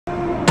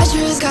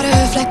just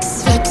gotta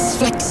flex, flex,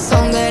 flex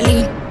on the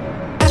lean.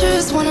 I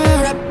just wanna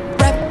rap,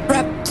 rap,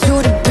 rap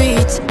to the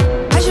beat.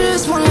 I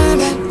just wanna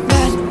back,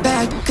 back,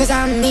 back, cause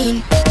I'm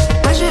mean.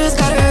 I just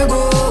gotta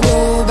go,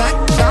 go back,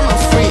 I'm a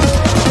freak.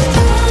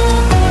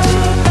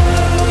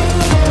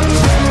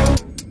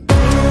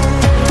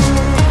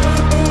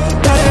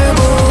 Gotta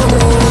go,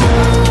 go.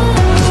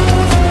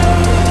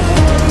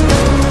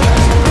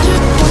 I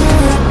just wanna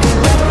rap,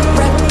 rap,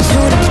 rap to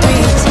the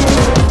beat.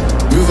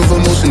 Move of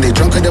emotion, they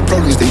drunk at their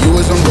problems. They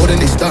always on road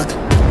and they stuck.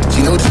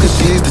 She knows cause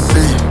she is the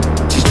same.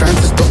 She's trying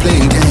to stop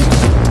playing games.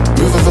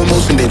 Move of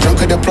emotion, they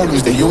drunk at their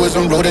problems. They always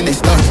on road and they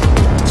stuck.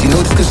 She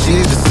knows cause she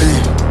is the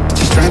same.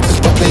 She's trying to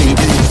stop playing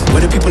games.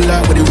 What do people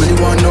like, what they really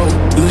wanna know?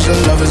 Who's your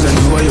lovers and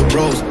who are your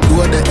bros?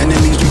 Who are the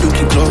enemies you do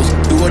keep close?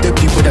 Who are the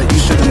people that you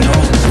shouldn't know?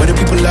 What do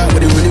people like,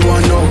 what they really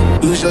wanna know?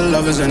 Who's your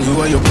lovers and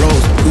who are your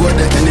bros? Who are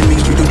the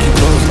enemies you do keep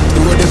close?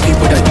 Who are the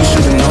people that you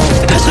shouldn't know?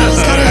 I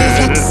just gotta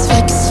flex,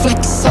 flex,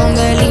 flex on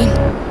the lean.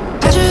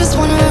 I just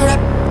wanna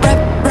rap, rap,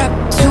 rap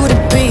to the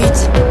beat.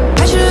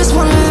 I just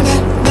wanna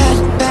back, back,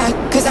 back,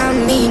 cause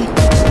I'm mean.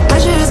 I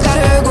just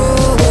gotta go,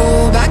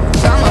 go back,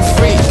 I'm a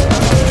freak.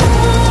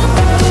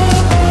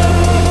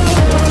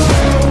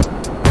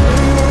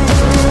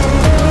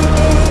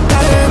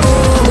 Gotta go,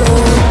 go.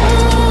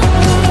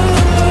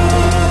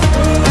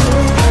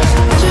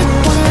 I just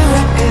wanna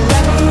rap,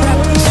 rap, rap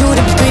to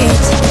the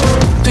beat.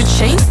 The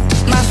chains,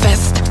 my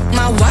vest,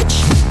 my watch,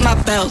 my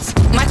belt,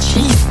 my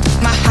cheese,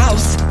 my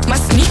house, my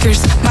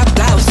sneakers, my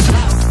blouse.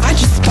 I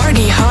just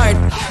party hard,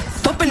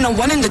 topping the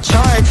one in the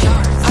chart.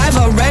 I've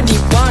already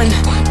won,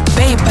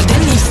 babe, I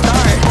didn't even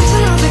start.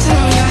 Flexing on, flexing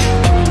on ya,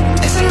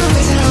 flexing on,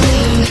 flexing on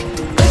me.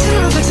 Flexing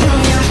on, flexing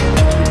on ya,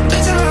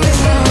 flexing on,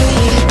 flexing on me.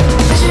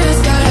 I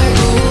just gotta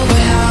go,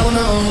 but I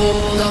wanna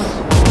hold on.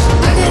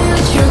 I can't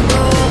let you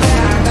go, but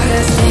I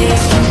gotta stay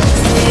strong,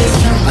 stay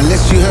strong.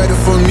 Unless you heard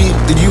it from me,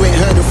 then you ain't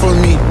heard it from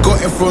me.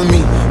 Got it from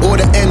me, all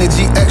the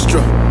energy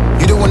extra.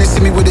 You don't wanna see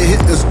me with the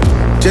hitters.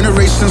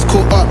 Generations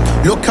caught up,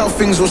 look how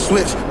things will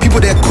switch. People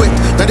they're quick,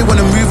 now they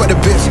wanna move at the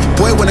bits.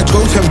 Boy wanna go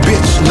to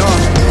bitch, nah.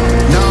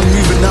 Now I'm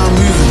moving, now I'm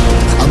moving.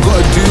 I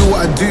gotta do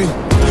what I do.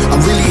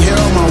 I'm really here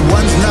on my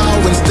ones now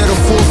instead of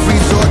 4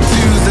 3s or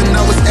 2s. And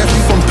I was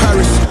effing from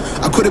Paris.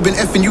 I could've been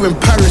effing you in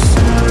Paris.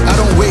 I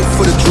don't wait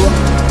for the drop,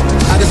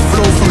 I just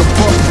flow from the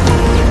pop.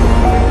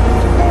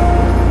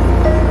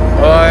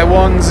 Oi,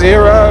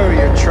 1-0,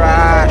 you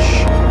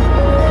trash.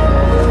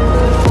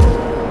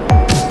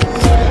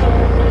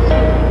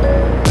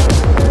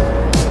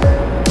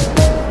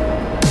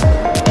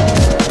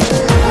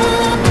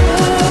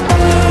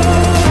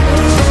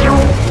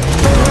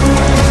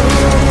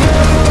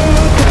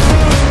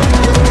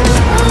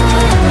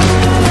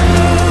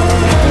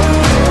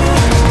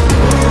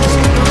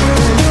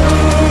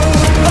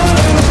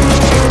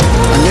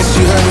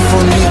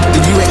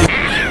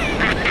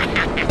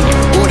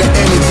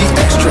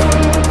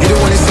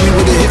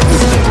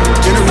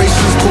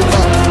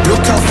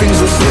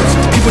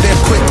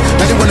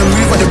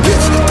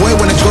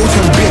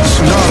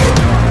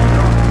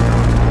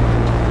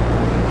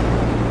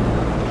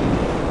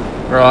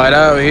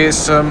 Righto, here's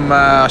some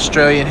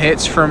Australian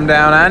hits from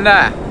down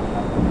under.